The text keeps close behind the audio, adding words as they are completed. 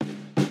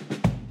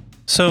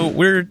So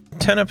we're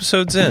 10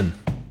 episodes in,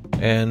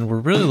 and we're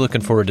really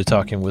looking forward to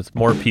talking with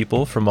more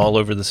people from all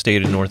over the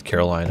state of North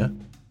Carolina.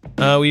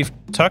 We've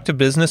talked to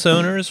business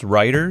owners,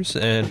 writers,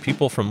 and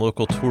people from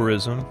local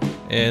tourism,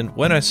 and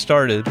when I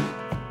started,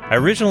 I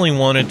originally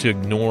wanted to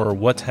ignore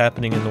what's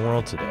happening in the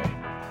world today.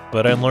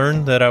 But I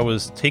learned that I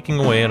was taking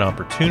away an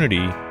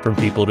opportunity from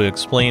people to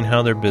explain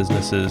how their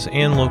businesses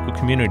and local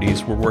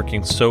communities were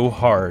working so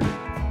hard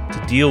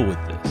to deal with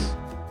this.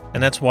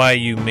 And that's why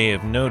you may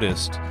have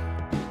noticed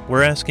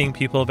we're asking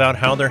people about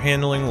how they're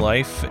handling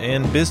life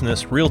and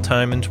business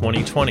real-time in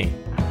 2020.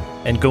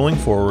 And going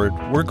forward,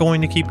 we're going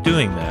to keep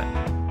doing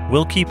that.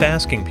 We'll keep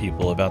asking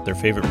people about their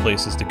favorite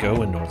places to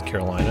go in North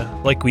Carolina,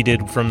 like we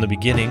did from the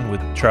beginning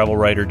with travel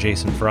writer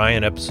Jason Fry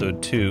in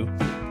episode 2.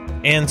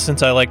 And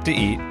since I like to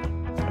eat,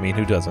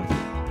 who doesn't?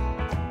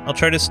 I'll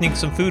try to sneak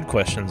some food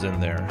questions in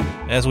there,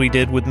 as we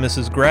did with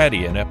Mrs.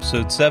 Grady in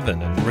episode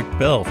 7 and Rick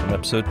Bell from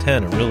episode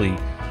 10, and really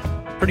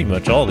pretty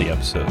much all the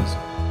episodes.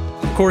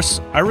 Of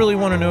course, I really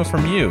want to know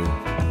from you.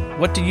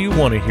 What do you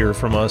want to hear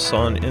from us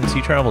on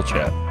NC Travel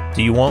Chat?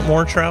 Do you want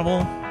more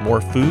travel? More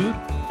food?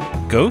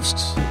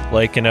 Ghosts?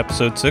 Like in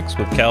episode 6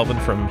 with Calvin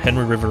from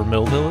Henry River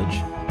Mill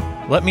Village?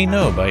 Let me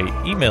know by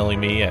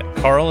emailing me at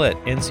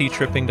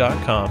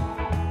carl@nctripping.com.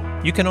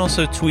 You can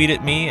also tweet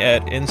at me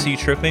at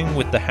nctripping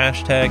with the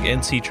hashtag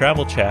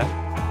NCTravelChat.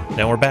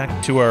 Now we're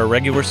back to our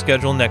regular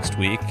schedule next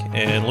week,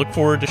 and look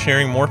forward to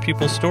sharing more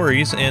people's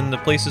stories and the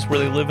places where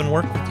they live and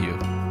work with you.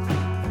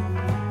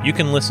 You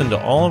can listen to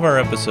all of our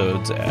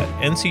episodes at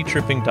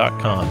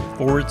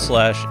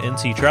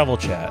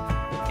nctripping.com/NCTravelChat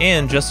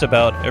and just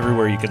about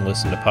everywhere you can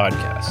listen to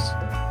podcasts.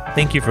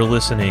 Thank you for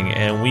listening,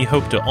 and we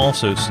hope to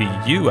also see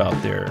you out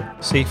there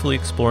safely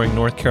exploring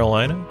North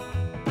Carolina.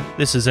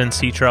 This is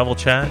NC Travel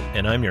Chat,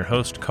 and I'm your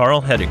host,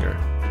 Carl Hediger.